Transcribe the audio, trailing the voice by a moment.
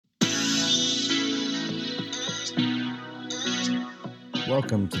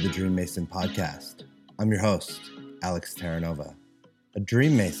Welcome to the Dream Mason podcast. I'm your host, Alex Terranova. A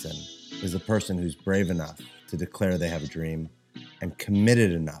Dream Mason is a person who's brave enough to declare they have a dream and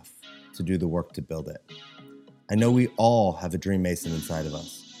committed enough to do the work to build it. I know we all have a Dream Mason inside of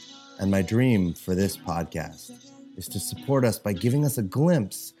us, and my dream for this podcast is to support us by giving us a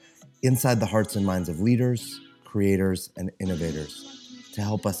glimpse inside the hearts and minds of leaders, creators, and innovators to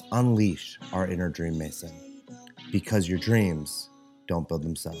help us unleash our inner Dream Mason. Because your dreams don't build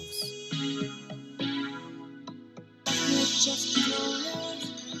themselves.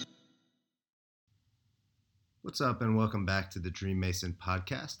 What's up, and welcome back to the Dream Mason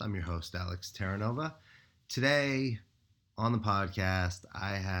podcast. I'm your host, Alex Terranova. Today on the podcast,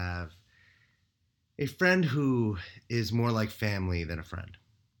 I have a friend who is more like family than a friend.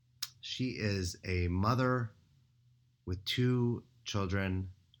 She is a mother with 2 children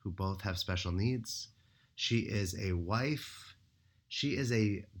who both have special needs. She is a wife. She is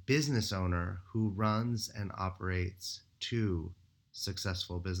a business owner who runs and operates 2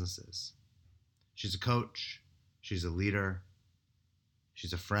 successful businesses. She's a coach. She's a leader.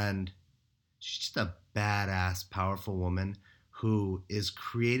 She's a friend. She's just a badass, powerful woman who is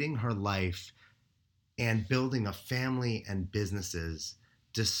creating her life and building a family and businesses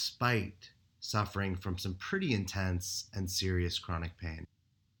despite suffering from some pretty intense and serious chronic pain.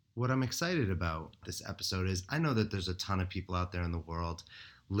 What I'm excited about this episode is I know that there's a ton of people out there in the world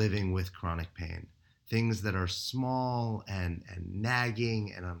living with chronic pain, things that are small and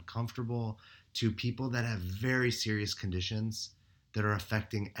nagging and uncomfortable to people that have very serious conditions that are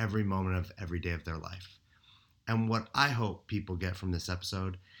affecting every moment of every day of their life. And what I hope people get from this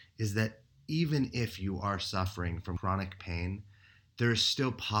episode is that even if you are suffering from chronic pain, there is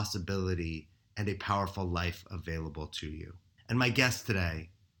still possibility and a powerful life available to you. And my guest today,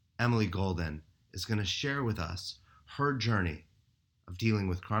 Emily Golden, is going to share with us her journey of dealing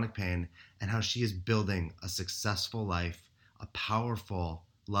with chronic pain and how she is building a successful life, a powerful,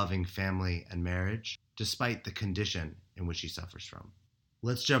 loving family and marriage, despite the condition in which she suffers from.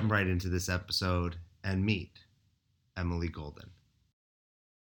 Let's jump right into this episode and meet Emily Golden.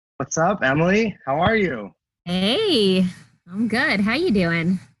 What's up, Emily? How are you? Hey, I'm good. How you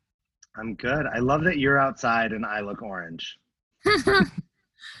doing? I'm good. I love that you're outside and I look orange.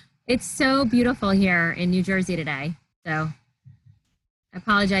 It's so beautiful here in New Jersey today. So I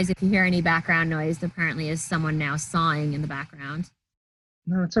apologize if you hear any background noise. There apparently is someone now sawing in the background.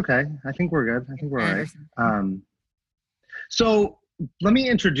 No, it's okay. I think we're good. I think we're all right. So let me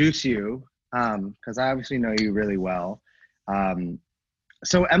introduce you because I obviously know you really well.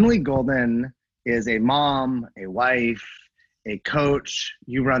 So Emily Golden is a mom, a wife, a coach.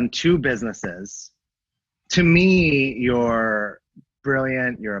 You run 2 businesses. To me, you're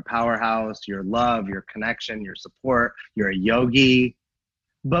brilliant. You're a powerhouse. Your love, your connection, your support. You're a yogi.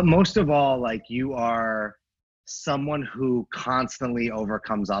 But most of all, like, you are someone who constantly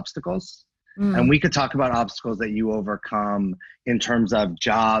overcomes obstacles. And we could talk about obstacles that you overcome in terms of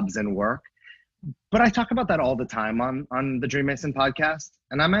jobs and work. But I talk about that all the time on the Dream Mason podcast.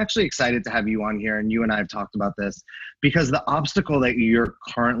 And I'm actually excited to have you on here. And you and I have talked about this because the obstacle that you're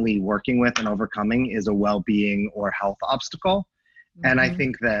currently working with and overcoming is a well-being or health obstacle. And I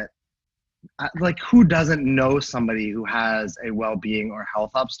think that, like, who doesn't know somebody who has a well-being or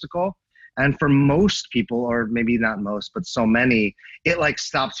health obstacle? And for most people, or maybe not most, but so many, it like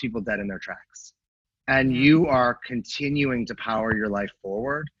stops people dead in their tracks. And you are continuing to power your life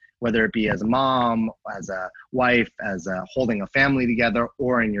forward, whether it be as a mom, as a wife, as a holding a family together,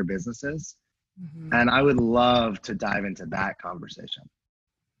 or in your businesses. And I would love to dive into that conversation.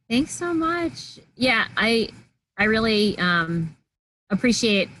 Thanks so much. Yeah, I really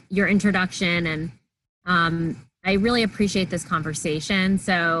appreciate your introduction, and I really appreciate this conversation.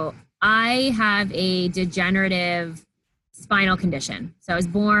 So I have a degenerative spinal condition. So I was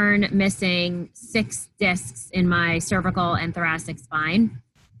born missing 6 discs in my cervical and thoracic spine.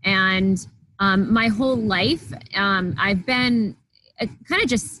 And my whole life, I've been kind of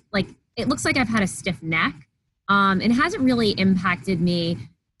just like, it looks like I've had a stiff neck. It hasn't really impacted me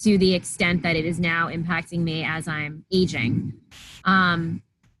to the extent that it is now impacting me as I'm aging.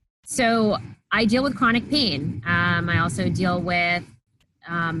 So I deal with chronic pain. I also deal with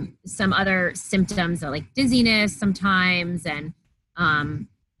some other symptoms like dizziness sometimes, and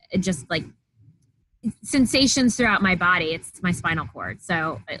just like sensations throughout my body. It's my spinal cord.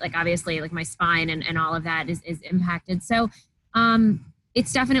 So like, obviously, like, my spine and all of that is impacted. So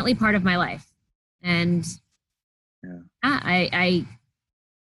it's definitely part of my life. And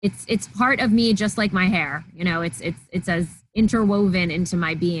it's part of me, just like my hair. You know, it's as interwoven into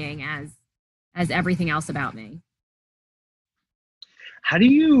my being as everything else about me. How do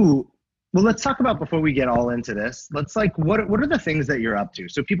you, well, let's talk about, before we get all into this, let's like, what are the things that you're up to?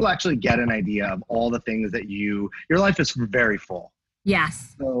 So people actually get an idea of all the things that your life is very full.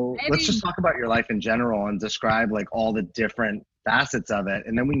 Yes. So let's just talk about your life in general and describe like all the different facets of it.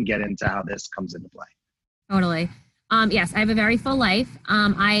 And then we can get into how this comes into play. Totally. Yes, I have a very full life.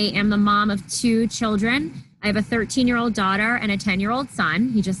 I am the mom of 2 children. I have a 13-year-old daughter and a 10-year-old son.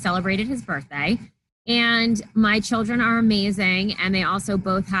 He just celebrated his birthday. And my children are amazing. And they also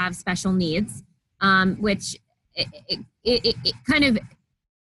both have special needs, which it kind of,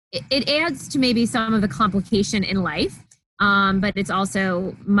 it adds to maybe some of the complication in life. But it's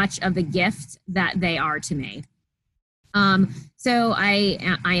also much of the gift that they are to me. So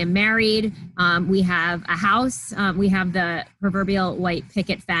I am married. We have a house. We have the proverbial white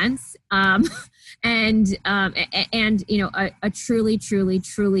picket fence, and you know, a truly, truly,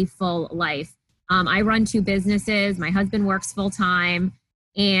 truly full life. I run 2 businesses. My husband works full time,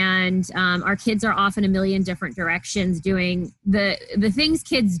 and our kids are off in a million different directions doing the things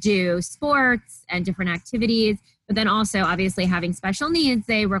kids do, sports and different activities. But then also, obviously, having special needs,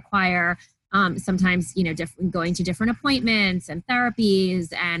 they require sometimes, you know, going to different appointments and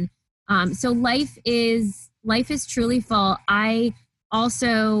therapies. And so life is truly full. I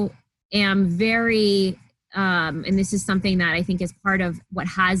also am very, and this is something that I think is part of what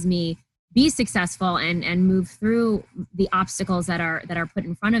has me be successful and move through the obstacles that are put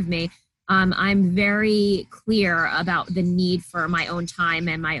in front of me. I'm very clear about the need for my own time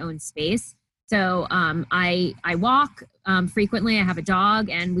and my own space. So I walk frequently. I have a dog,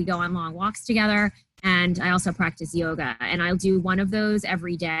 and we go on long walks together. And I also practice yoga, and I'll do one of those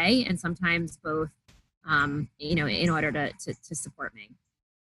every day, and sometimes both, you know, in order to support me.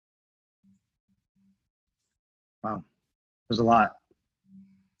 Wow, there's a lot.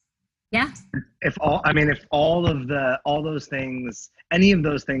 Yeah. If all those things, any of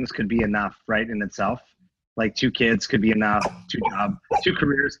those things could be enough, right, in itself. Like 2 kids could be enough. 2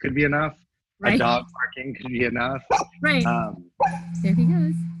 careers could be enough. Right. A dog barking could be enough. Right. There he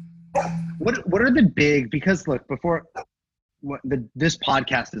goes. What are the big, because look, this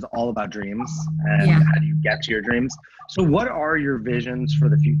podcast is all about dreams and how do you get to your dreams. So what are your visions for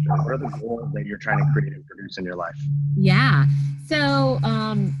the future? What are the goals that you're trying to create and produce in your life? Yeah. So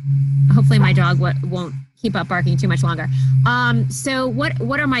hopefully my dog won't keep up barking too much longer. So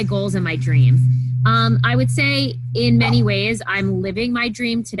what are my goals and my dreams? I would say in many ways I'm living my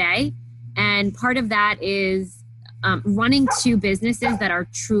dream today. And part of that is running 2 businesses that are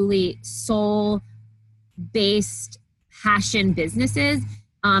truly soul-based passion businesses.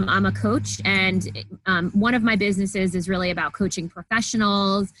 I'm a coach, and one of my businesses is really about coaching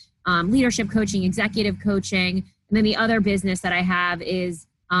professionals, leadership coaching, executive coaching. And then the other business that I have is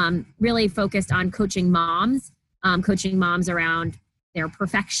really focused on coaching moms around their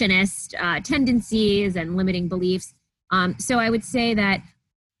perfectionist tendencies and limiting beliefs. So I would say that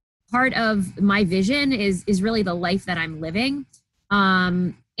part of my vision is really the life that I'm living,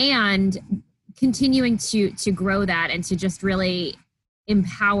 and continuing to grow that and to just really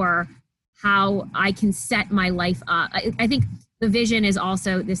empower how I can set my life up. I think the vision is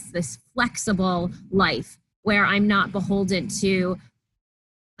also this flexible life where I'm not beholden to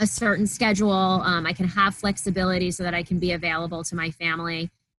a certain schedule. I can have flexibility so that I can be available to my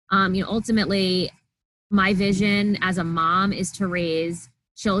family. You know, ultimately, my vision as a mom is to raise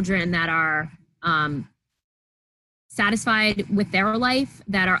children that are satisfied with their life,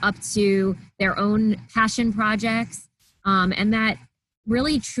 that are up to their own passion projects, and that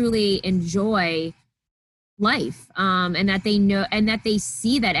really truly enjoy life, and that they know and that they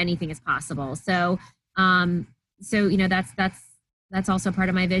see that anything is possible. So you know, that's also part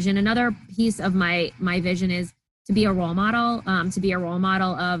of my vision. Another piece of my vision is to be a role model,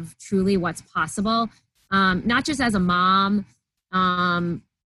 of truly what's possible, not just as a mom,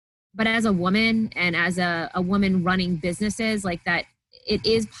 but as a woman and as a woman running businesses, like that it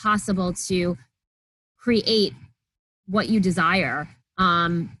is possible to create what you desire,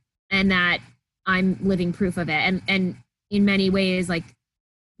 and that I'm living proof of it. And in many ways, like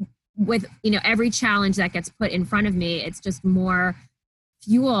with, you know, every challenge that gets put in front of me, it's just more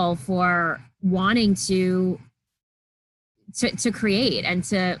fuel for wanting to create and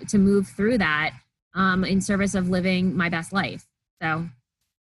to move through that, in service of living my best life. So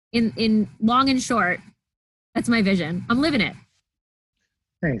in long and short, that's my vision. I'm living it.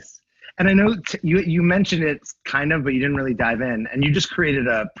 Nice. And I know you mentioned it kind of, but you didn't really dive in. And you just created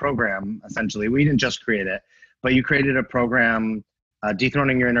a program, essentially. We didn't just create it, but you created a program,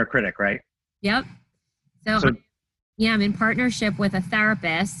 Dethroning Your Inner Critic, right? Yep. So yeah, I'm in partnership with a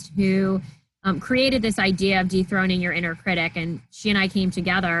therapist who created this idea of dethroning your inner critic, and she and I came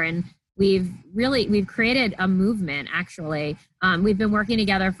together, and we've created a movement. Actually, we've been working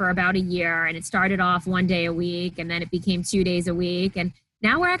together for about a year, and it started off 1 day a week, and then it became 2 days a week, and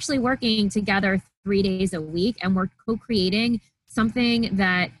now we're actually working together 3 days a week, and we're co-creating something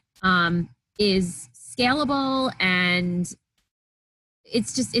that is scalable, and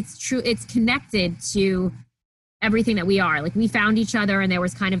it's true. It's connected to everything that we are. Like, we found each other, and there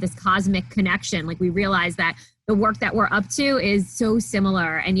was kind of this cosmic connection. Like, we realized that the work that we're up to is so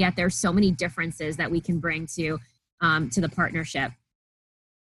similar, and yet there's so many differences that we can bring to the partnership.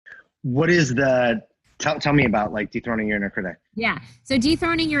 What is tell me about, like, dethroning your inner critic? Yeah. So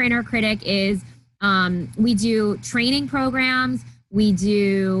dethroning your inner critic is, we do training programs, we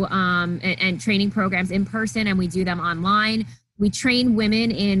do, and training programs in person, and we do them online. We train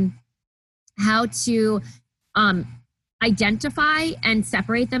women in how to identify and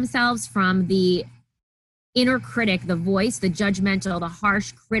separate themselves from the inner critic, the voice, the judgmental, the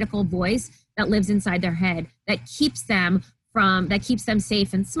harsh, critical voice that lives inside their head, that keeps them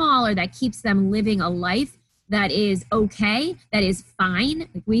safe and small, or that keeps them living a life that is okay, that is fine.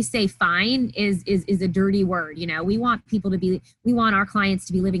 Like, we say fine is a dirty word. You know, we want our clients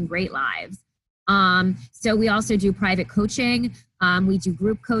to be living great lives. So we also do private coaching. We do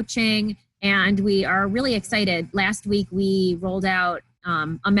group coaching, and we are really excited. Last week, we rolled out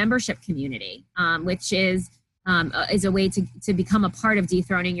a membership community, which is a way to become a part of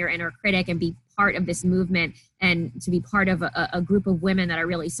dethroning your inner critic and be part of this movement, and to be part of a group of women that are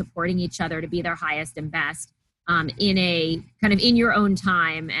really supporting each other to be their highest and best in a kind of in your own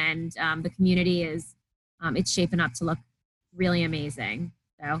time. And the community is it's shaping up to look really amazing.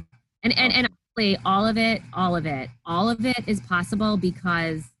 So and honestly, all of it is possible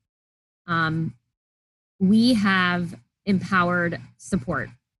because we have empowered support.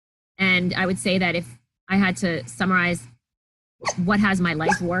 And I would say that if I had to summarize what has my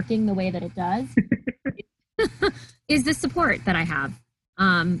life working the way that it does, is the support that I have.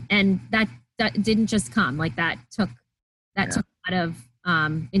 And that didn't just come, like, that took a lot of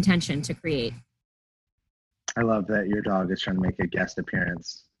intention to create. I love that your dog is trying to make a guest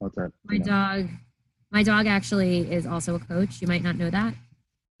appearance. What's up? My dog actually is also a coach. You might not know that.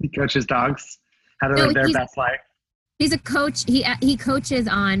 He coaches dogs how to live their best life. He's a coach. He coaches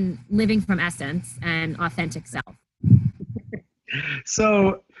on living from essence and authentic self.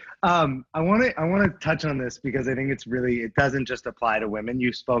 So I want to touch on this because I think it doesn't just apply to women.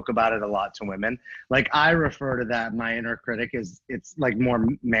 You spoke about it a lot to women. Like, I refer to that, my inner critic, it's like more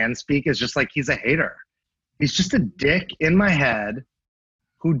man speak. It's just like, he's a hater. He's just a dick in my head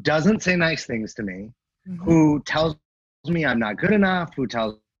who doesn't say nice things to me, who tells me I'm not good enough, who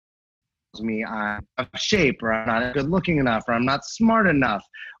tells me I'm out of shape, or I'm not good looking enough, or I'm not smart enough,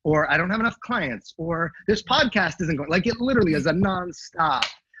 or I don't have enough clients, or this podcast isn't going. Like, it literally is a nonstop.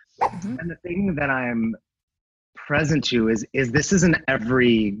 And the thing that I'm present to is this is an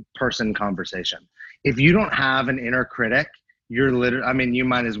every person conversation. If you don't have an inner critic, you're literally, I mean, you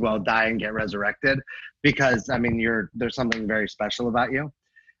might as well die and get resurrected, because I mean, there's something very special about you.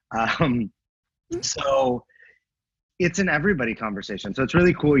 So it's an everybody conversation. So it's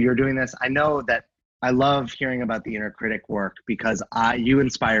really cool you're doing this. I know that I love hearing about the inner critic work because you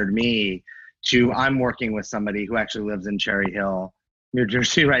inspired me I'm working with somebody who actually lives in Cherry Hill, New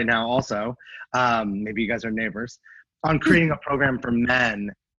Jersey right now also. Maybe you guys are neighbors, on creating a program for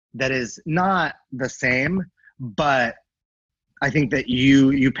men that is not the same, but I think that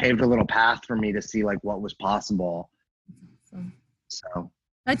you paved a little path for me to see, like, what was possible. So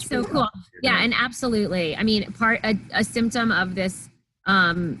that's so cool. Yeah, and absolutely. I mean, a symptom of this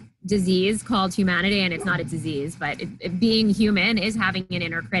disease called humanity, and it's not a disease, but being human is having an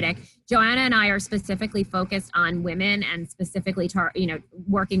inner critic. Joanna and I are specifically focused on women, and specifically,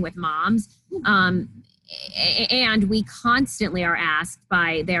 working with moms. And we constantly are asked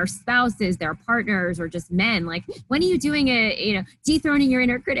by their spouses, their partners, or just men, like, when are you doing dethroning your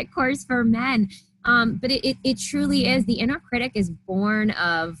inner critic course for men? But it truly is. The inner critic is born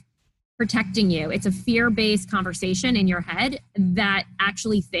of protecting you. It's a fear-based conversation in your head that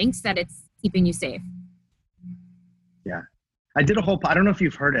actually thinks that it's keeping you safe. Yeah. I don't know if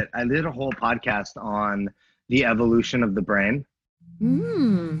you've heard it. I did a whole podcast on the evolution of the brain.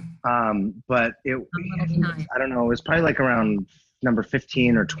 But I don't know, it was probably like around number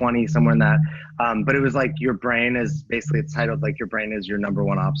 15 or 20, somewhere in that. But it was like, your brain is basically, it's titled like, your brain is your number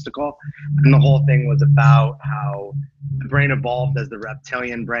one obstacle. And the whole thing was about how the brain evolved as the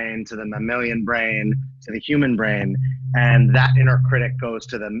reptilian brain to the mammalian brain to the human brain. And that inner critic goes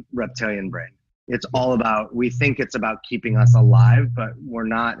to the reptilian brain. It's all about, we think it's about keeping us alive, but we're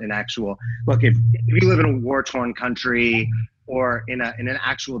not an actual, look, if you live in a war-torn country or in an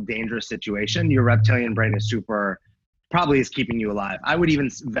actual dangerous situation, your reptilian brain is probably is keeping you alive. I would even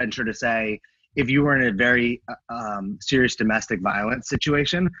venture to say, if you were in a very serious domestic violence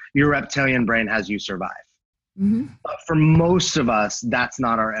situation, your reptilian brain has you survive. Mm-hmm. But for most of us, that's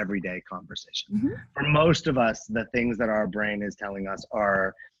not our everyday conversation. Mm-hmm. For most of us, the things that our brain is telling us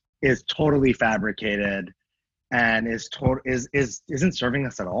is totally fabricated and isn't serving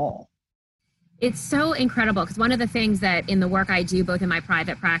us at all. It's so incredible, because one of the things that in the work I do, both in my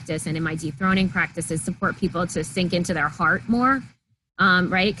private practice and in my dethroning practice, is support people to sink into their heart more,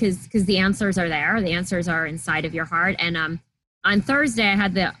 right? Because the answers are there. The answers are inside of your heart. And on Thursday, I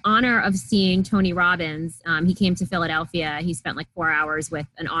had the honor of seeing Tony Robbins. He came to Philadelphia. He spent like 4 hours with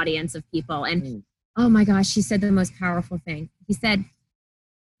an audience of people. And oh my gosh, he said the most powerful thing. He said,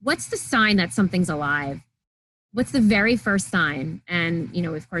 what's the sign that something's alive? What's the very first sign? And, you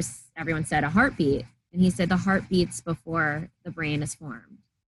know, of course, everyone said a heartbeat. And he said the heart beats before the brain is formed.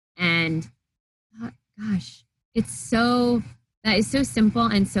 And gosh, that is so simple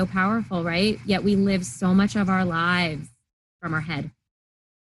and so powerful, right? Yet we live so much of our lives from our head.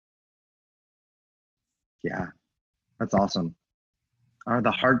 Yeah, that's awesome. Are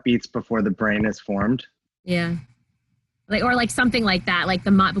the heart beats before the brain is formed? Yeah. Or something like that, like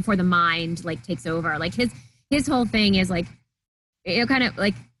before the mind takes over. Like his whole thing is kind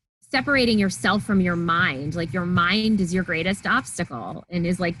of separating yourself from your mind. Like your mind is your greatest obstacle and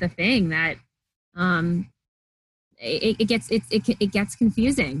is the thing that it gets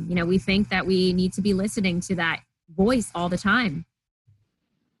confusing. You know, we think that we need to be listening to that voice all the time.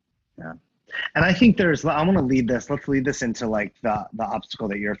 Yeah. And I think let's lead this into the obstacle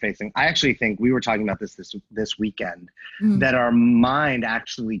that you're facing. I actually think we were talking about this weekend, that our mind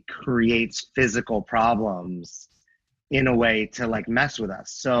actually creates physical problems in a way to mess with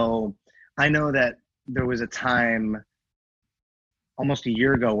us. So I know that there was a time almost a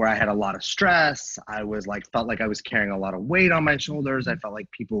year ago where I had a lot of stress. I was felt like I was carrying a lot of weight on my shoulders. I felt like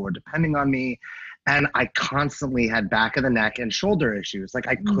people were depending on me. And I constantly had back of the neck and shoulder issues.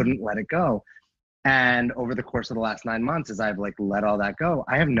 I couldn't let it go. And over the course of the last 9 months, as I've let all that go,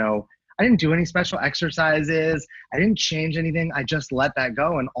 I didn't do any special exercises. I didn't change anything. I just let that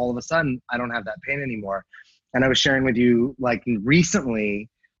go. And all of a sudden I don't have that pain anymore. And I was sharing with you, recently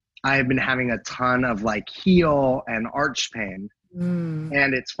I have been having a ton of heel and arch pain.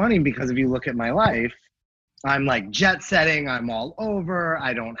 And it's funny because if you look at my life, I'm jet setting. I'm all over.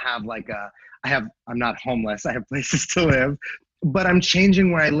 I don't have I'm not homeless. I have places to live, but I'm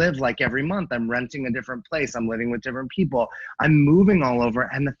changing where I live every month. I'm renting a different place. I'm living with different people. I'm moving all over.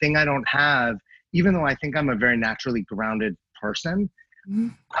 And the thing I don't have, even though I think I'm a very naturally grounded person,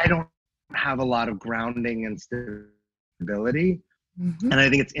 I don't have a lot of grounding and stability. And I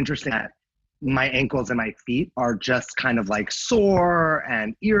think it's interesting that my ankles and my feet are just kind of sore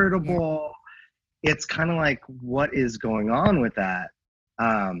and irritable. Yeah. It's kind of what is going on with that?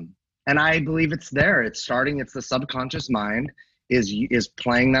 And I believe it's there. It's the subconscious mind is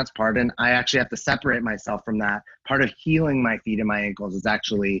playing that part. And I actually have to separate myself from that. Part of healing my feet and my ankles is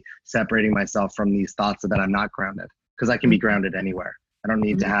actually separating myself from these thoughts that I'm not grounded, because I can be grounded anywhere. I don't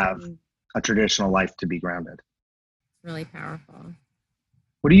need to have a traditional life to be grounded. It's really powerful.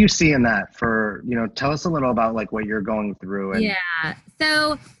 What do you see in that tell us a little about what you're going through? Yeah.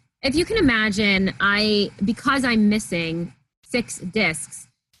 So if you can imagine, because I'm missing 6 discs,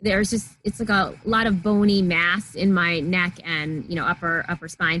 it's a lot of bony mass in my neck and, upper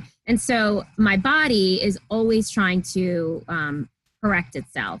spine. And so my body is always trying to correct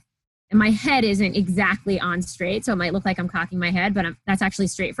itself. And my head isn't exactly on straight. So it might look like I'm cocking my head, but that's actually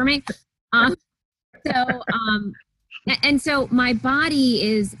straight for me. And so my body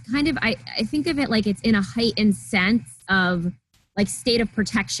is kind of, I think of it like it's in a heightened sense of state of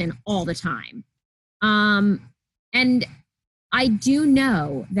protection all the time. And I do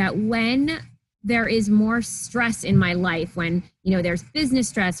know that when there is more stress in my life, when, there's business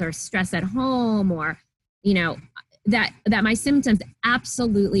stress or stress at home, or, that my symptoms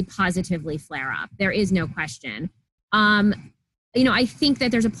absolutely positively flare up. There is no question. I think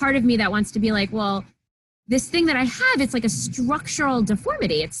that there's a part of me that wants to be well, this thing that I have, it's a structural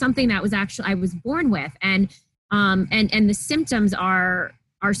deformity. It's something that I was born with. And the symptoms are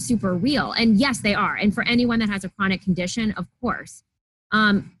super real. And yes, they are. And for anyone that has a chronic condition, of course.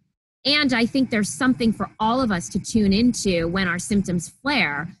 And I think there's something for all of us to tune into when our symptoms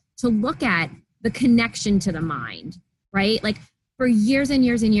flare, to look at the connection to the mind, right? For years and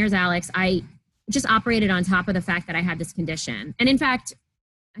years and years, Alex, I just operated on top of the fact that I had this condition. And in fact,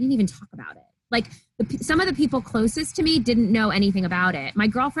 I didn't even talk about it. like some of the people closest to me didn't know anything about it. My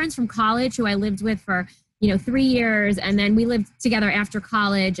girlfriends from college who I lived with for, 3 years, and then we lived together after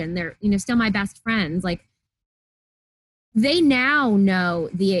college, and they're, still my best friends. Like, they now know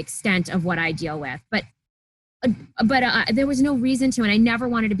the extent of what I deal with, but there was no reason to, and I never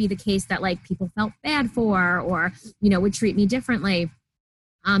wanted to be the case that like people felt bad for, or, would treat me differently.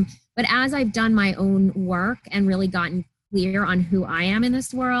 But as I've done my own work and really gotten clear on who I am in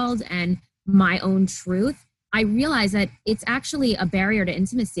this world and my own truth, I realize that it's actually a barrier to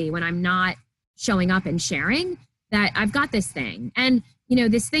intimacy when I'm not showing up and sharing that I've got this thing. And,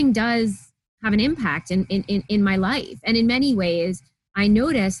 this thing does have an impact in my life. And in many ways, I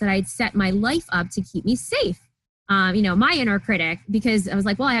noticed that I'd set my life up to keep me safe. My inner critic, because I was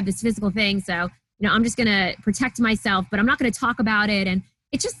like, well, I have this physical thing. So, I'm just going to protect myself, but I'm not going to talk about it. And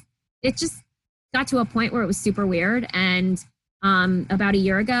it just got to a point where it was super weird. And about a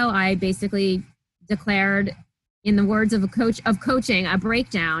year ago, I basically declared, in the words of coaching, a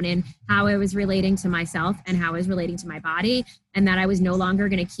breakdown in how I was relating to myself and how I was relating to my body, and that I was no longer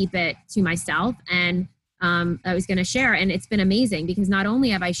going to keep it to myself, and I was going to share. And it's been amazing, because not only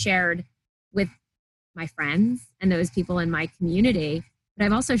have I shared with my friends and those people in my community, but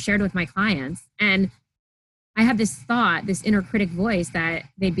I've also shared with my clients. And I have this thought, this inner critic voice, that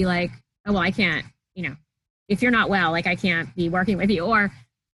they'd be like, oh, well, I can't, if you're not well, like I can't be working with you, or,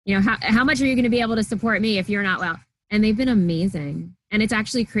 how much are you going to be able to support me if you're not well? And they've been amazing. And it's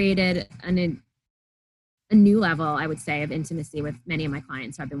actually created a new level, I would say, of intimacy with many of my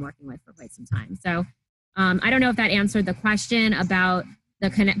clients who I've been working with for quite some time. So I don't know if that answered the question about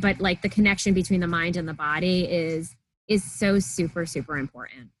but like the connection between the mind and the body is so super, super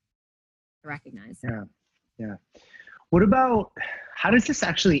important to recognize. Yeah. What about, how does this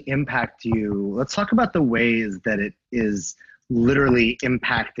actually impact you? Let's talk about the ways that it is literally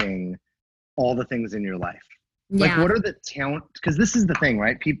impacting all the things in your life. Like, what are the talent? Because this is the thing,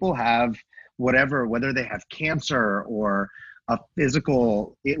 right? People have whether they have cancer or a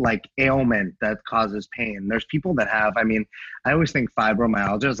physical ailment that causes pain. There's people that have, I always think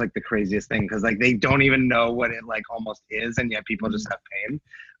fibromyalgia is like the craziest thing, because like they don't even know what it like almost is, and yet people just have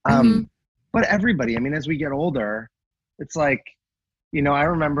pain. But everybody, as we get older, it's like, I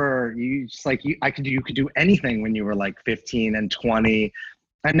remember you could do anything when you were like 15 and 20.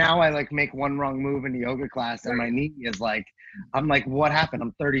 And now I like make one wrong move in the yoga class and my knee is like, I'm like, what happened?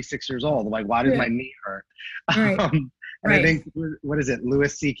 I'm 36 years old. Like, why does my knee hurt? Right. And I think, what is it?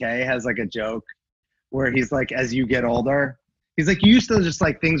 Louis C.K. has like a joke where he's like, as you get older, he's like, you used to just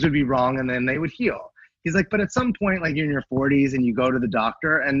like things would be wrong and then they would heal. He's like, but at some point, like you're in your 40s and you go to the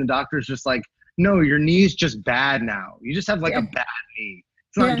doctor and the doctor's just like, no, your knee's just bad now. You just have like a bad knee.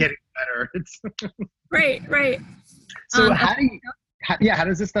 It's not getting better. It's right. So how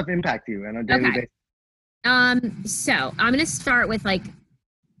does this stuff impact you on a daily basis? So I'm going to start with like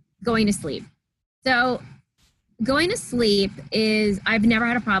going to sleep. So going to sleep I've never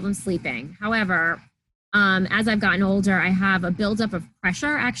had a problem sleeping. However, as I've gotten older, I have a buildup of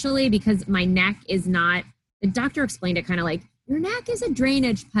pressure actually, because my neck is not, the doctor explained it kind of like, your neck is a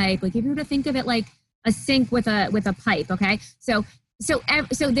drainage pipe. Like if you were to think of it like a sink with a pipe. Okay. So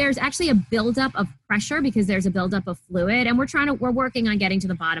there's actually a buildup of pressure because there's a buildup of fluid, and we're working on getting to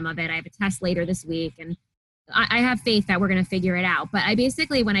the bottom of it. I have a test later this week, and I have faith that we're going to figure it out. But I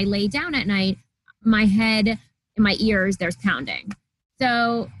basically, when I lay down at night, my head and my ears, there's pounding.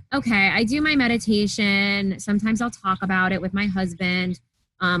 So, okay, I do my meditation. Sometimes I'll talk about it with my husband,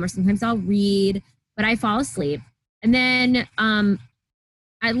 or sometimes I'll read, but I fall asleep. And then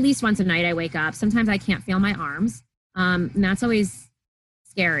at least once a night I wake up. Sometimes I can't feel my arms, and that's always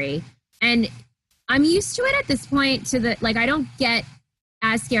scary. And I'm used to it at this point, I don't get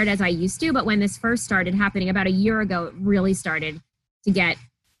as scared as I used to, but when this first started happening about a year ago, it really started to get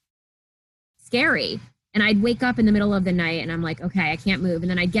scary. And I'd wake up in the middle of the night and I'm like, okay, I can't move.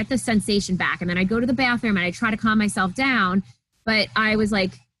 And then I'd get the sensation back, and then I'd go to the bathroom and I'd try to calm myself down, but I was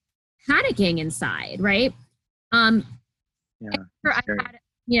like panicking inside, right? I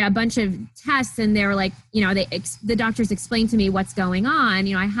had a bunch of tests, and they were like, the doctors explained to me what's going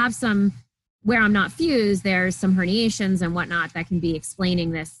on. I have some, where I'm not fused, there's some herniations and whatnot that can be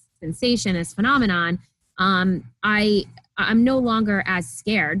explaining this sensation, this phenomenon. I'm no longer as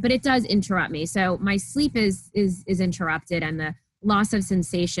scared, but it does interrupt me. So my sleep is interrupted, and the loss of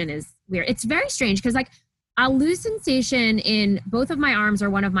sensation is weird. It's very strange because like I'll lose sensation in both of my arms or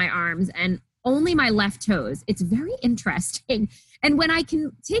one of my arms, and only my left toes. It's very interesting. And when I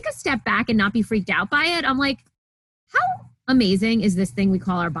can take a step back and not be freaked out by it, I'm like, how amazing is this thing we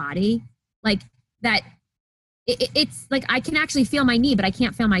call our body? Like that it's like I can actually feel my knee, but I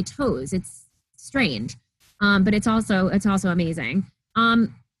can't feel my toes. It's strange. But it's also amazing.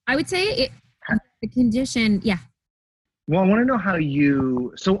 I would say the condition, yeah. Well, I want to know how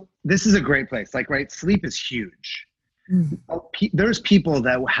so this is a great place. Like, right, sleep is huge. There's people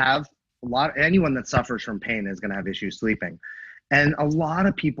that have anyone that suffers from pain is going to have issues sleeping. And a lot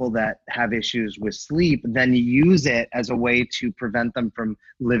of people that have issues with sleep then use it as a way to prevent them from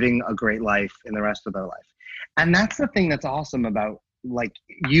living a great life in the rest of their life. And that's the thing that's awesome about like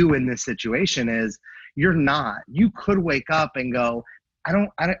you in this situation is you could wake up and go, I'm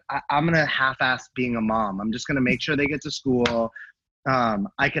going to half-ass being a mom. I'm just going to make sure they get to school.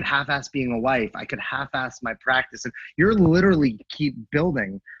 I could half-ass being a wife. I could half-ass my practice. And you're literally keep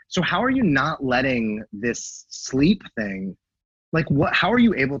building. So how are you not letting this sleep thing, like how are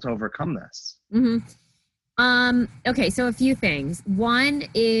you able to overcome this? Okay, so a few things. One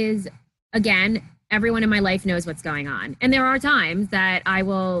is, again, everyone in my life knows what's going on. And there are times that I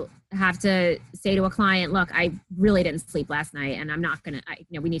will have to say to a client, look, I really didn't sleep last night and I'm not going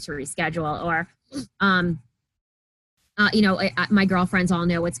to, we need to reschedule, or, my girlfriends all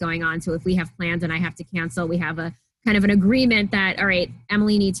know what's going on. So if we have plans and I have to cancel, we have a kind of an agreement that, all right,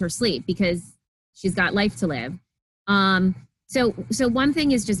 Emily needs her sleep because she's got life to live. So one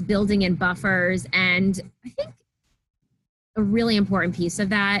thing is just building in buffers. And I think a really important piece of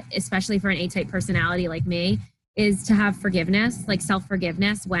that, especially for an A-type personality like me, is to have forgiveness, like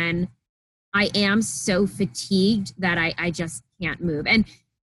self-forgiveness when I am so fatigued that I just can't move. And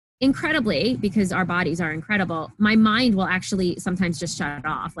incredibly, because our bodies are incredible, my mind will actually sometimes just shut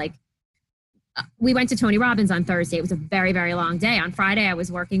off. Like we went to Tony Robbins on Thursday. It was a very, very long day. On Friday, I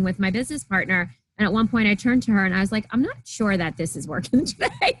was working with my business partner. And at one point I turned to her and I was like, I'm not sure that this is working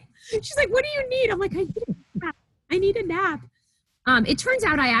today. She's like, what do you need? I'm like, I need a nap. It turns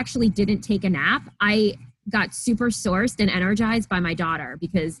out I actually didn't take a nap. I got super sourced and energized by my daughter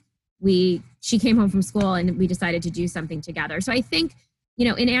because she came home from school and we decided to do something together. So I think,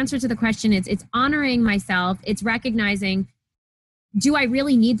 in answer to the question, it's honoring myself. It's recognizing, do I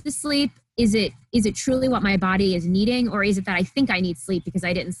really need the sleep? Is it truly what my body is needing? Or is it that I think I need sleep because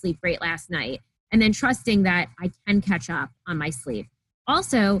I didn't sleep great last night? And then trusting that I can catch up on my sleep.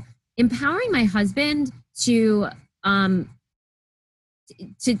 Also, empowering my husband to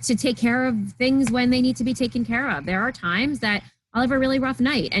take care of things when they need to be taken care of. There are times that I'll have a really rough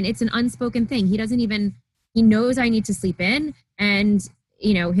night and it's an unspoken thing. He knows I need to sleep in and,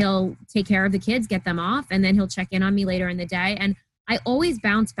 he'll take care of the kids, get them off, and then he'll check in on me later in the day. And I always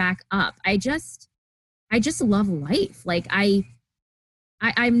bounce back up. I just love life. Like I'm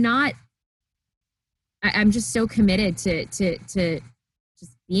just so committed to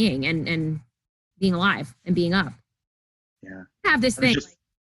just being and being alive and being up. Yeah. I have this thing,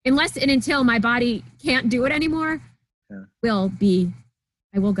 unless and until my body can't do it anymore, I will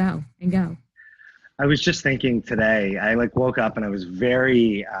go and go. I was just thinking today, I woke up and I was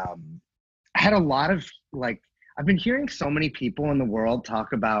very, I had a lot of I've been hearing so many people in the world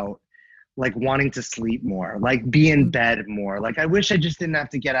talk about wanting to sleep more, be in bed more. I wish I just didn't have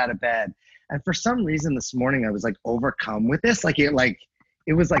to get out of bed. And for some reason this morning, I was overcome with this.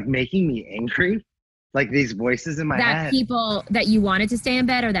 It was making me angry. These voices in my head. That people that you wanted to stay in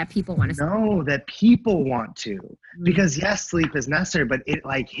bed or that people want to No, that people want to. Because yes, sleep is necessary, but it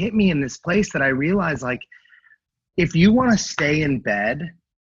hit me in this place that I realized if you want to stay in bed,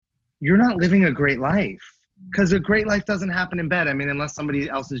 you're not living a great life. Because a great life doesn't happen in bed. I mean, unless somebody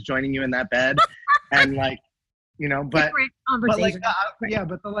else is joining you in that bed and but I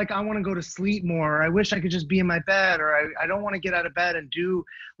want to go to sleep more. Or I wish I could just be in my bed, or I don't want to get out of bed and do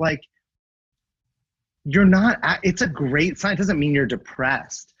you're not, it's a great sign. It doesn't mean you're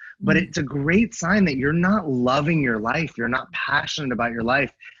depressed, but it's a great sign that you're not loving your life. You're not passionate about your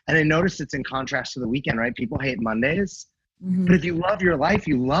life. And I noticed it's in contrast to the weekend, right? People hate Mondays, but if you love your life,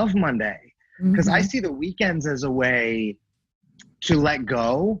 you love Monday. Because I see the weekends as a way to let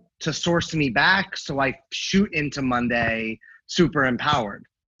go, to source me back. So I shoot into Monday super empowered.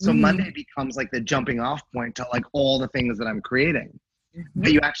 So Monday becomes the jumping off point to all the things that I'm creating.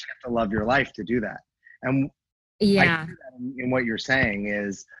 But you actually have to love your life to do that. And I hear that in what you're saying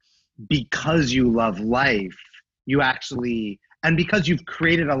is because you love life, you actually, and because you've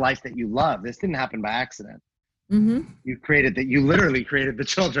created a life that you love, this didn't happen by accident. You literally created the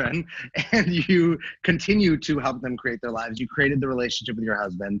children and you continue to help them create their lives. You created the relationship with your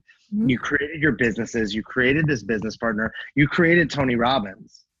husband. You created your businesses. You created this business partner. You created Tony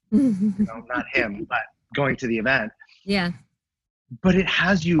Robbins, not him, but going to the event. Yeah. But it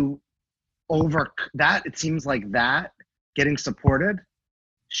has you over that. It seems that getting supported,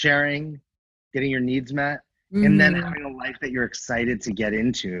 sharing, getting your needs met, and then having a life that you're excited to get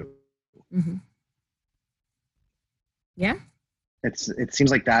into Yeah. It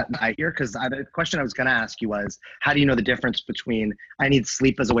seems like that I hear, because the question I was going to ask you was, how do you know the difference between I need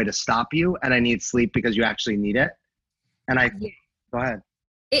sleep as a way to stop you and I need sleep because you actually need it? And go ahead.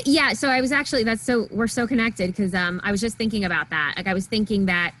 Yeah. So I was actually, we're so connected because I was just thinking about that. Like I was thinking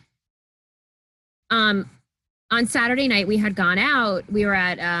that on Saturday night we had gone out. We were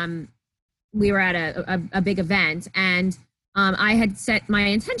at a big event, and I had set my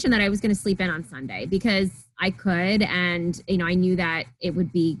intention that I was going to sleep in on Sunday because I could, and I knew that it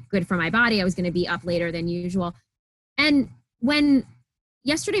would be good for my body. I was going to be up later than usual. And when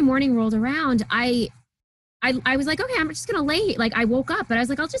yesterday morning rolled around, I was like, okay, I'm just going to lay. Like I woke up, but I was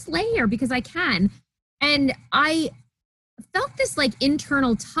like, I'll just lay here because I can. And I felt this like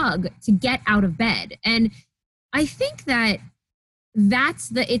internal tug to get out of bed. And I think that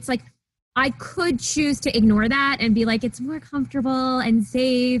it's like, I could choose to ignore that and be like, it's more comfortable and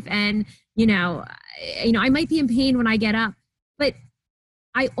safe. And, I might be in pain when I get up, but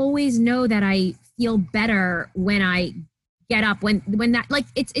I always know that I feel better when I get up, when that, like,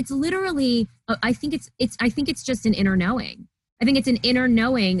 it's literally, I think it's just an inner knowing. I think it's an inner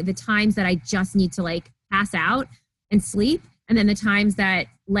knowing the times that I just need to like pass out and sleep. And then the times that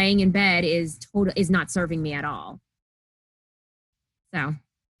laying in bed is not serving me at all.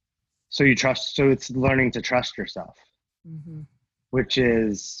 So you trust, so it's learning to trust yourself, which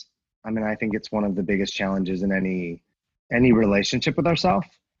is, I think it's one of the biggest challenges in any relationship with ourselves,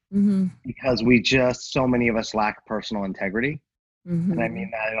 because so many of us lack personal integrity. And I mean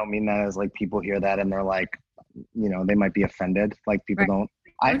that, I don't mean that as like people hear that and they're like, they might be offended. Like people don't,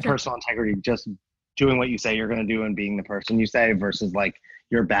 personal integrity, just doing what you say you're going to do and being the person you say versus like,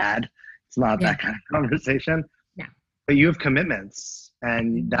 you're bad. It's not that kind of conversation. Yeah. But you have commitments.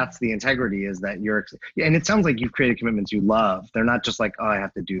 And that's the integrity, is that and it sounds like you've created commitments you love. They're not just like, oh, I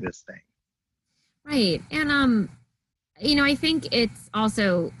have to do this thing. Right. And, I think it's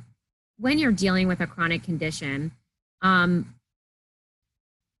also when you're dealing with a chronic condition, there's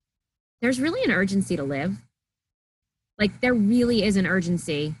really an urgency to live. Like there really is an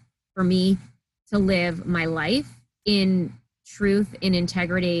urgency for me to live my life in truth, in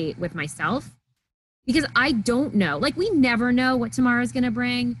integrity with myself. Because I don't know, like we never know what tomorrow is going to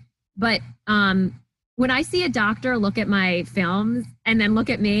bring. But when I see a doctor look at my films and then look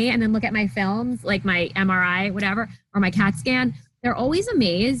at me and then look at my films, like my MRI, whatever, or my CAT scan, they're always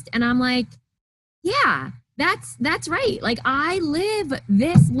amazed. And I'm like, yeah, that's right. Like I live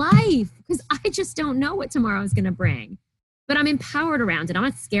this life because I just don't know what tomorrow is going to bring. But I'm empowered around it. I'm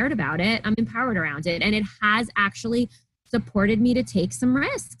not scared about it. I'm empowered around it. And it has actually supported me to take some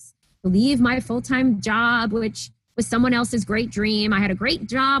risks. Leave my full-time job, which was someone else's great dream. I had a great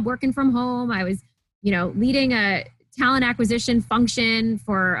job working from home. I was, leading a talent acquisition function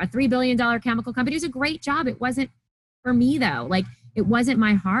for a $3 billion chemical company. It was a great job. It wasn't for me though. Like it wasn't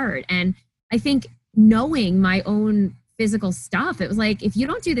my heart. And I think knowing my own physical stuff, it was like, if you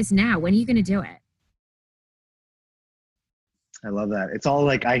don't do this now, when are you going to do it? I love that. It's all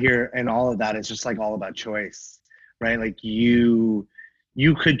like I hear, and all of that is just like all about choice, right? Like you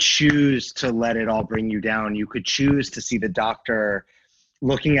could choose to let it all bring you down. You could choose to see the doctor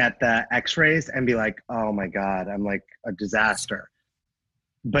looking at the x-rays and be like, oh my God, I'm like a disaster.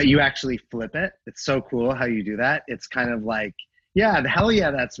 But you actually flip it. It's so cool how you do that. It's kind of like, yeah, the hell yeah,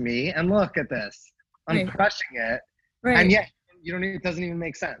 that's me. And look at this. I'm crushing it. Right. And yet it doesn't even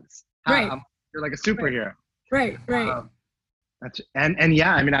make sense. Right. You're like a superhero. Right. And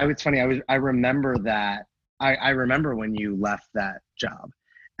yeah, it's funny. I remember that. I remember when you left that job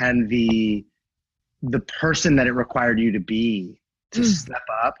and the person that it required you to be to step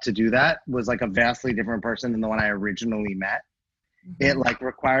up to do that was like a vastly different person than the one I originally met. It like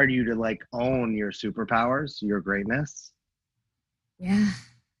required you to like own your superpowers, your greatness. Yeah.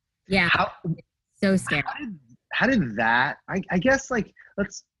 Yeah. So scary. How did that, I guess like,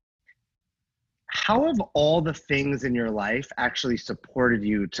 how have all the things in your life actually supported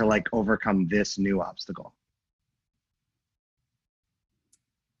you to like overcome this new obstacle?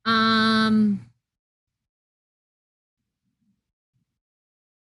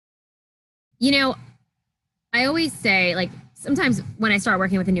 I always say, like, sometimes when I start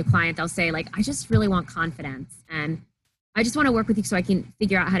working with a new client, they'll say, like, I just really want confidence. And I just want to work with you so I can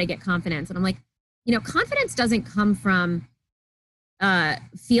figure out how to get confidence. And I'm like, confidence doesn't come from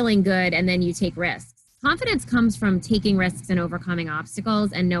feeling good and then you take risks. Confidence comes from taking risks and overcoming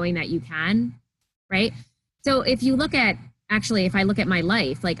obstacles and knowing that you can, right? So if you look at, if I look at my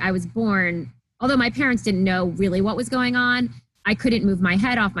life, like I was born, although my parents didn't know really what was going on, I couldn't move my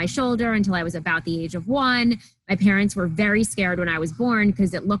head off my shoulder until I was about the age of 1. My parents were very scared when I was born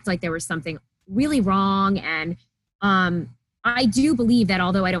because it looked like there was something really wrong. And I do believe that,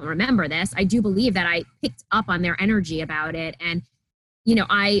 although I don't remember this, I do believe that I picked up on their energy about it. And,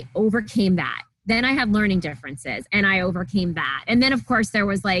 I overcame that. Then I had learning differences and I overcame that. And then, of course, there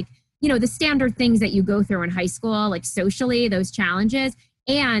was like, the standard things that you go through in high school, like socially, those challenges.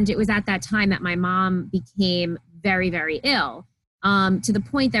 And it was at that time that my mom became very, very ill, to the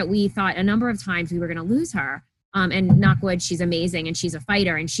point that we thought a number of times we were going to lose her. And knock wood, she's amazing and she's a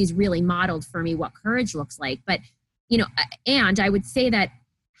fighter and she's really modeled for me what courage looks like. But, and I would say that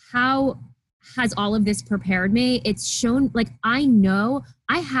how has all of this prepared me? It's shown, like, I know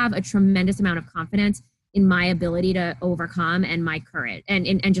I have a tremendous amount of confidence in my ability to overcome and my courage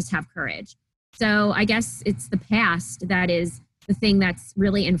and just have courage. So I guess it's the past that is the thing that's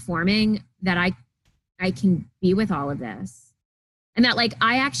really informing that I can be with all of this. And that, like,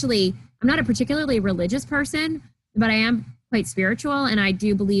 I'm not a particularly religious person, but I am quite spiritual. And I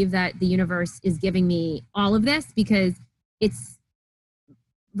do believe that the universe is giving me all of this because it's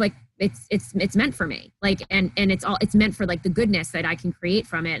like, it's meant for me. Like, and it's meant for like the goodness that I can create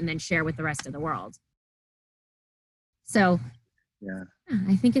from it and then share with the rest of the world. So yeah,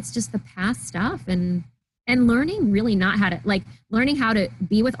 I think it's just the past stuff and learning really not how to, like, learning how to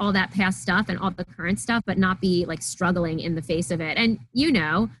be with all that past stuff and all the current stuff, but not be like struggling in the face of it. And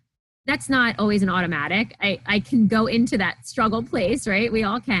that's not always an automatic. I can go into that struggle place, right? We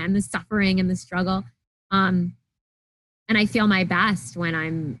all can, the suffering and the struggle. And I feel my best when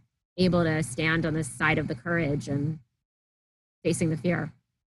I'm able to stand on this side of the courage and facing the fear.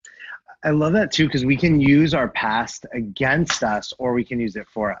 I love that too, because we can use our past against us or we can use it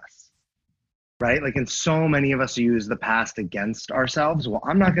for us, right? Like, and so many of us use the past against ourselves. Well,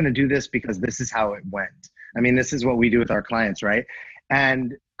 I'm not going to do this because this is how it went. I mean, this is what we do with our clients, right?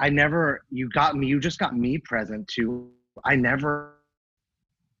 And you just got me present too. I never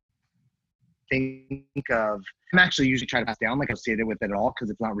think of, I'm actually usually trying to pass down, like, associated with it at all because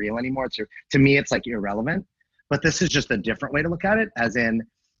it's not real anymore. To me, it's like irrelevant. But this is just a different way to look at it, as in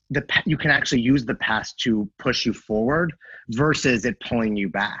you can actually use the past to push you forward versus it pulling you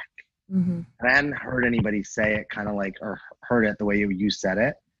back. Mm-hmm. And I hadn't heard anybody say it kind of like, or heard it the way you said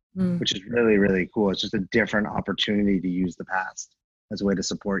it, which is really, really cool. It's just a different opportunity to use the past as a way to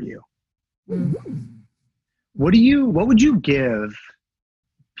support you. Mm-hmm. What would you give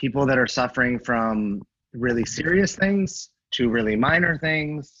people that are suffering from really serious things to really minor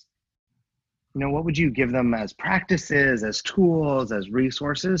things? What would you give them as practices, as tools, as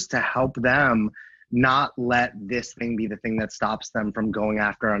resources to help them not let this thing be the thing that stops them from going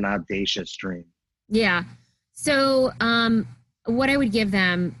after an audacious dream? Yeah. So what I would give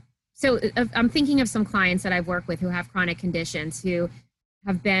them, so I'm thinking of some clients that I've worked with who have chronic conditions who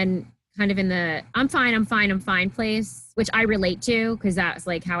have been kind of in the I'm fine place, which I relate to because that's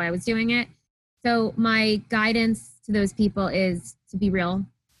like how I was doing it. So my guidance to those people is to be real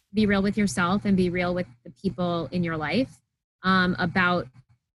with yourself and be real with the people in your life about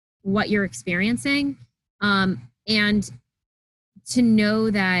what you're experiencing. And to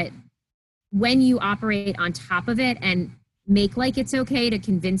know that when you operate on top of it and make like it's okay to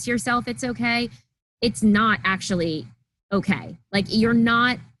convince yourself it's okay, it's not actually okay. Like, you're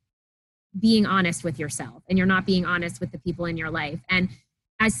not being honest with yourself and you're not being honest with the people in your life. And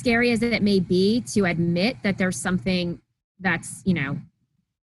as scary as it may be to admit that there's something that's,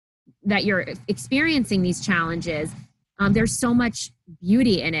 that you're experiencing these challenges, there's so much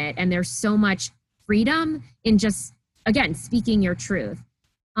beauty in it. And there's so much freedom in just, again, speaking your truth.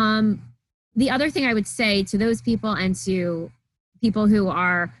 The other thing I would say to those people and to people who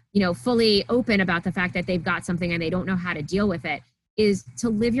are, fully open about the fact that they've got something and they don't know how to deal with it is to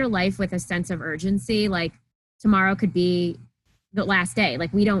live your life with a sense of urgency. Like, tomorrow could be the last day.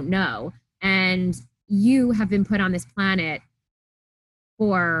 Like, we don't know. And you have been put on this planet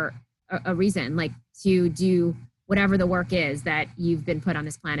for a reason, like to do whatever the work is that you've been put on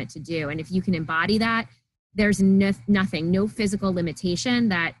this planet to do. And if you can embody that, there's nothing, no physical limitation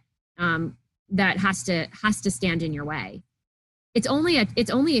that that has to stand in your way. It's only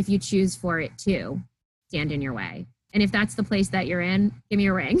if you choose for it to stand in your way. And if that's the place that you're in, give me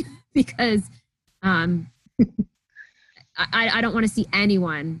a ring because I don't want to see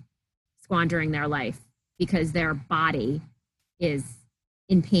anyone squandering their life because their body is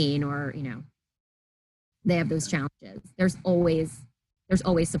in pain or, they have those challenges. There's always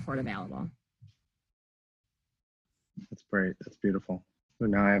support available. That's great. That's beautiful. So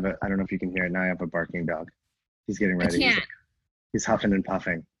now I don't know if you can hear it. Now I have a barking dog. He's getting ready. He's huffing and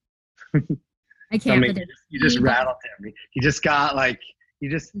puffing. I can't. You just rattled him. He just got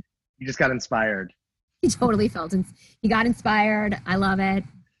got inspired. He totally felt he got inspired. I love it.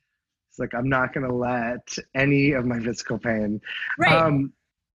 like, I'm not going to let any of my physical pain. Right.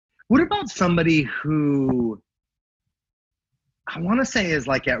 What about somebody who I want to say is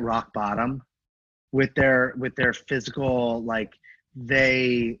like at rock bottom with their physical, like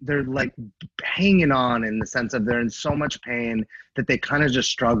they're like hanging on in the sense of they're in so much pain that they kind of just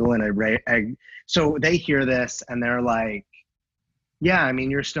struggle in so they hear this and they're like, yeah, I mean,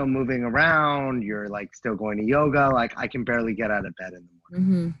 you're still moving around, you're like still going to yoga, like I can barely get out of bed in the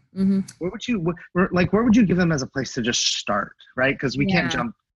morning. Where would you give them as a place to just start, right? Because we can't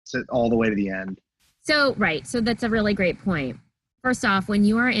jump all the way to the end. So that's a really great point. First off, when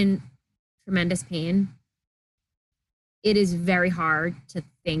you are in tremendous pain, it is very hard to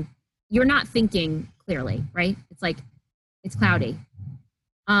think. You're not thinking clearly, right? It's like, it's cloudy.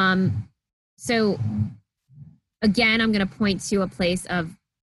 So again, I'm going to point to a place of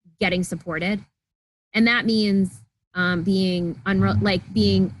getting supported. And that means being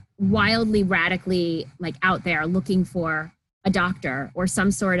wildly, radically like out there looking for a doctor or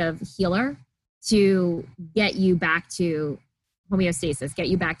some sort of healer to get you back to homeostasis, get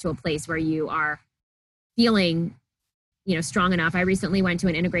you back to a place where you are feeling, strong enough. I recently went to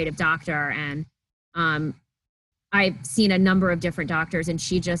an integrative doctor, and I've seen a number of different doctors, and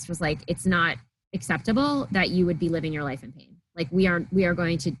she just was like, it's not acceptable that you would be living your life in pain. Like we are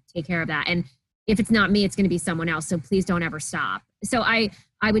going to take care of that. And if it's not me, it's going to be someone else. So please don't ever stop. So I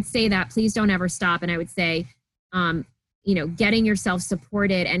would say that please don't ever stop. And I would say, getting yourself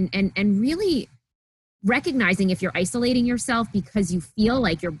supported and really recognizing if you're isolating yourself because you feel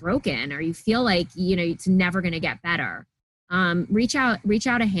like you're broken or you feel like, it's never going to get better. Reach out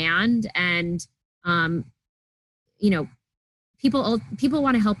a hand, and, people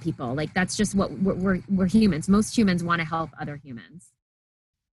want to help people. Like that's just what we're humans. Most humans want to help other humans.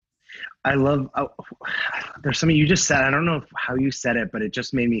 I love, there's something you just said. I don't know how you said it, but it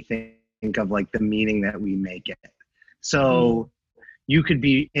just made me think of like the meaning that we make it. So you could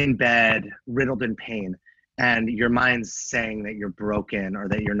be in bed, riddled in pain, and your mind's saying that you're broken or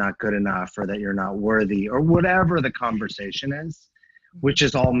that you're not good enough or that you're not worthy or whatever the conversation is, which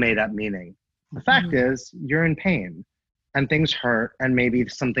is all made up meaning. The fact is you're in pain and things hurt, and maybe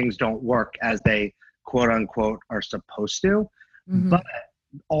some things don't work as they quote unquote are supposed to, but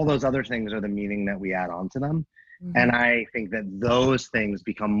all those other things are the meaning that we add on to them. And I think that those things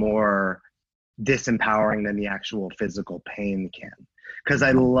become more disempowering than the actual physical pain can. Because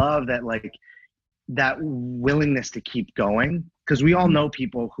I love that, like, that willingness to keep going. Because we all know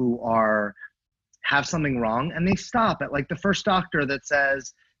people who have something wrong and they stop at like the first doctor that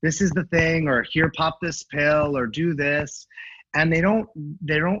says, this is the thing, or here, pop this pill, or do this. And they don't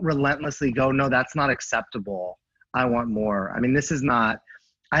relentlessly go, no, that's not acceptable. I want more. I mean, this is not,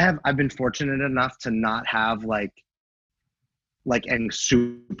 I've been fortunate enough to not have like any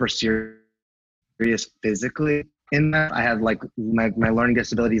super serious physically in that. I had like my learning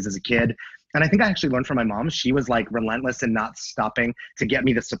disabilities as a kid. And I think I actually learned from my mom. She was like relentless and not stopping to get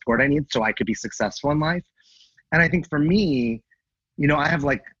me the support I need so I could be successful in life. And I think for me, I'll have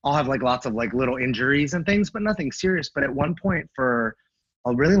like lots of like little injuries and things, but nothing serious. But at one point for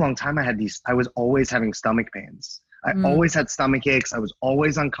a really long time, I was always having stomach pains. I always had stomach aches. I was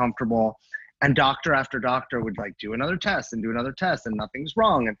always uncomfortable. And doctor after doctor would like do another test and do another test, and nothing's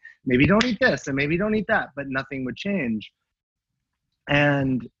wrong. And maybe don't eat this and maybe don't eat that, but nothing would change.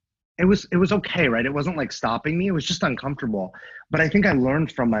 And it was okay, right? It wasn't like stopping me. It was just uncomfortable. But I think I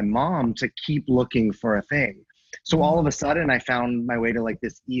learned from my mom to keep looking for a thing. So all of a sudden I found my way to like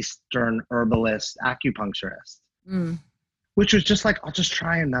this Eastern herbalist acupuncturist, which was just like, I'll just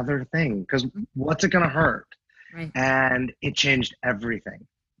try another thing because what's it going to hurt? Right. And it changed everything.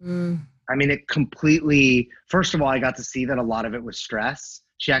 I mean, it completely, first of all, I got to see that a lot of it was stress.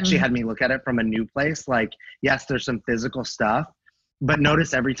 She actually had me look at it from a new place. Like, yes, there's some physical stuff, but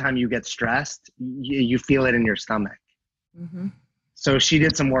notice every time you get stressed, you feel it in your stomach. So she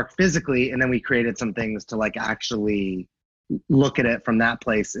did some work physically, and then we created some things to like actually look at it from that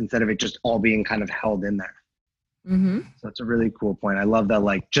place instead of it just all being kind of held in there. So it's a really cool point. I love that,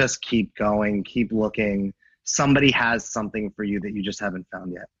 like, just keep going, keep looking. Somebody has something for you that you just haven't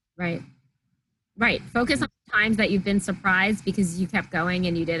found yet. Right. Focus on the times that you've been surprised because you kept going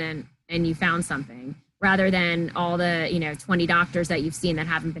and you didn't, and you found something, rather than all the, 20 doctors that you've seen that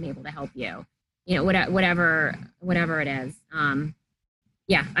haven't been able to help you, whatever it is.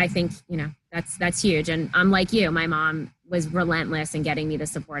 Yeah, I think, that's huge. And I'm like you, my mom was relentless in getting me the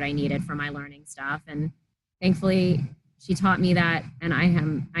support I needed for my learning stuff. And thankfully she taught me that. And I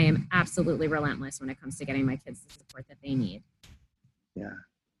am absolutely relentless when it comes to getting my kids the support that they need. Yeah.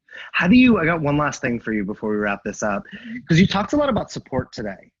 I got one last thing for you before we wrap this up, because you talked a lot about support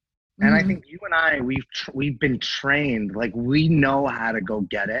today. And I think you and I, we've been trained, like we know how to go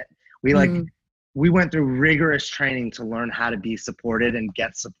get it. We went through rigorous training to learn how to be supported and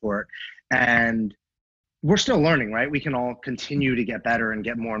get support. And we're still learning, right? We can all continue to get better and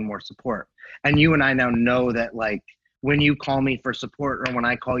get more and more support. And you and I now know that, like, when you call me for support or when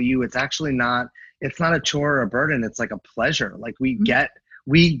I call you, it's actually not a chore or a burden. It's like a pleasure. Like we get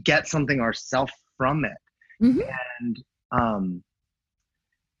something ourselves from it. And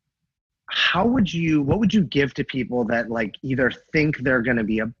what would you give to people that like either think they're going to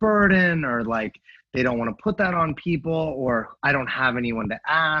be a burden or like they don't want to put that on people, or I don't have anyone to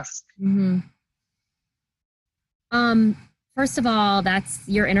ask? First of all, that's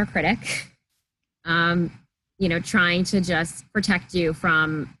your inner critic, trying to just protect you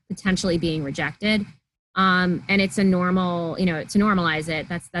from potentially being rejected. And it's a normal, to normalize it,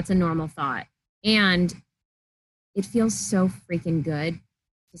 that's a normal thought. And it feels so freaking good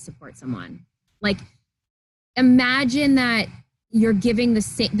to support someone. Like, imagine that you're giving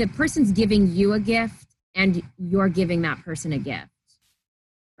the person's giving you a gift and you're giving that person a gift,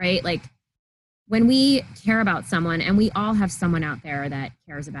 right? Like, when we care about someone, and we all have someone out there that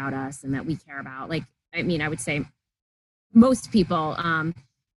cares about us and that we care about, like, I mean, I would say most people,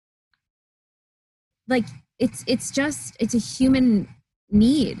 like it's a human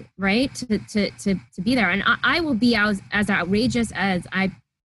need, right? To be there. And I will be as outrageous as I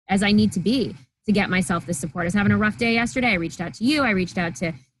need to be to get myself the support. I was having a rough day yesterday. I reached out to you. I reached out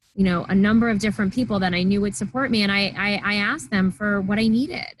to, a number of different people that I knew would support me. And I asked them for what I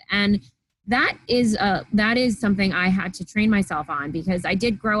needed. And that is something I had to train myself on, because I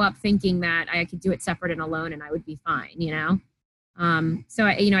did grow up thinking that I could do it separate and alone and I would be fine, So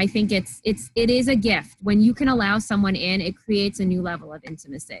I think it is a gift. When you can allow someone in, it creates a new level of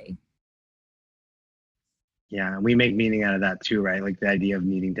intimacy. Yeah, we make meaning out of that too, right? Like the idea of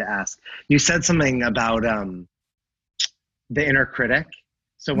needing to ask. You said something about the inner critic.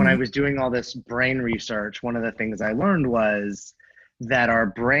 So when I was doing all this brain research, one of the things I learned was that our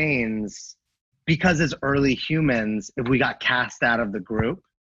brains, because as early humans, if we got cast out of the group,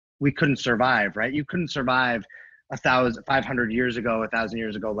 we couldn't survive, right? You couldn't survive 500 years ago, 1,000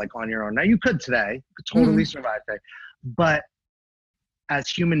 years ago, like on your own. Now you could today, you could totally survive today. But as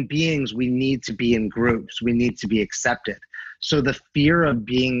human beings, we need to be in groups. We need to be accepted. So the fear of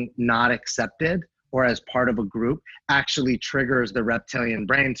being not accepted or as part of a group actually triggers the reptilian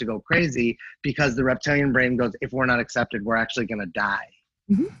brain to go crazy, because the reptilian brain goes, if we're not accepted, we're actually going to die.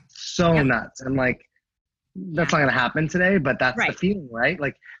 So nuts. I'm like, that's not going to happen today, but that's the feeling, right?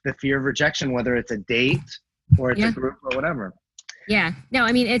 Like the fear of rejection, whether it's a date or it's a group or whatever. Yeah. No,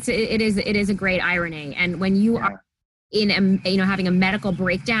 I mean, it is a great irony. And when you are in having a medical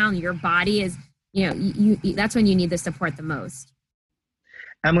breakdown, your body is, that's when you need the support the most.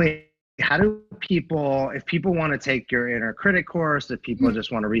 Emily, how do people, if people want to take your inner critic course, if people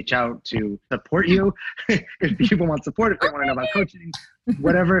just want to reach out to support you, if people want support, if they want to know about coaching,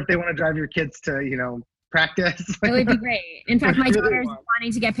 whatever, if they want to drive your kids to, practice. It would be great. In fact, my daughter's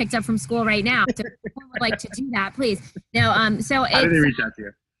wanting to get picked up from school right now. So if people would like to do that, please. No, so how do they reach out to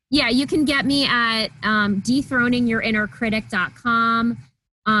you? Yeah, you can get me at dethroningyourinnercritic.com.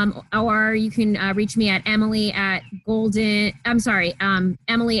 Or you can reach me at Emily at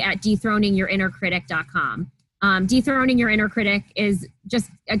dethroningyourinnercritic.com. Dethroning your inner critic is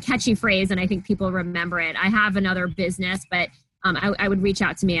just a catchy phrase, and I think people remember it. I have another business, but I would reach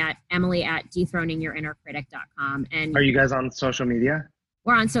out to me at Emily at dethroningyourinnercritic.com. And are you guys on social media?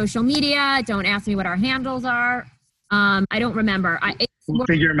 We're on social media. Don't ask me what our handles are. I don't remember. We'll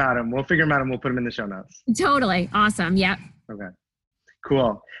figure them out. We'll figure them out and we'll put them in the show notes. Totally. Awesome. Yep. Okay.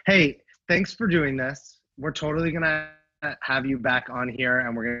 Cool. Hey, thanks for doing this. We're totally going to have you back on here,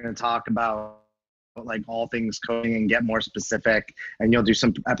 and we're going to talk about like all things coaching and get more specific, and you'll do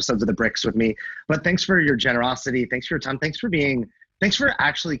some episodes of the bricks with me. But thanks for your generosity. Thanks for your time. Thanks for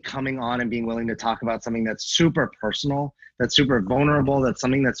actually coming on and being willing to talk about something that's super personal, that's super vulnerable, that's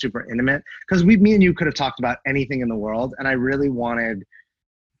something that's super intimate. Because me and you could have talked about anything in the world, and I really wanted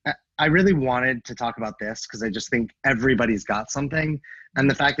to talk about this because I just think everybody's got something. And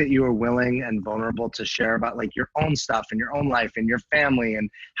the fact that you were willing and vulnerable to share about like your own stuff and your own life and your family and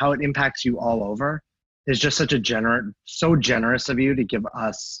how it impacts you all over is just so generous of you to give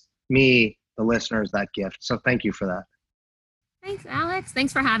me, the listeners, that gift. So thank you for that. Thanks, Alex.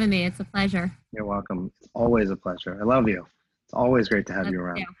 Thanks for having me. It's a pleasure. You're welcome. It's always a pleasure. I love you. It's always great to have you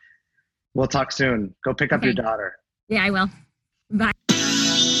around. We'll talk soon. Go pick up your daughter. Yeah, I will. Bye.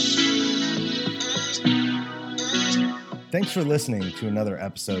 Thanks for listening to another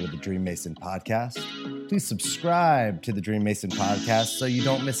episode of the Dream Mason podcast. Please subscribe to the Dream Mason podcast so you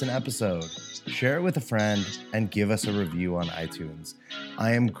don't miss an episode. Share it with a friend and give us a review on iTunes.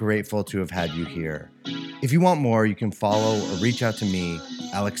 I am grateful to have had you here. If you want more, you can follow or reach out to me,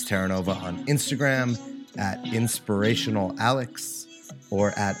 Alex Terranova, on Instagram at inspirationalalex or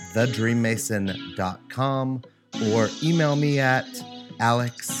at thedreammason.com, or email me at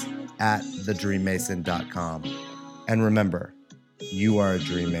alex@thedreammason.com. And remember, you are a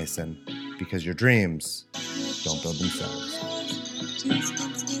Dream Mason because your dreams don't build themselves.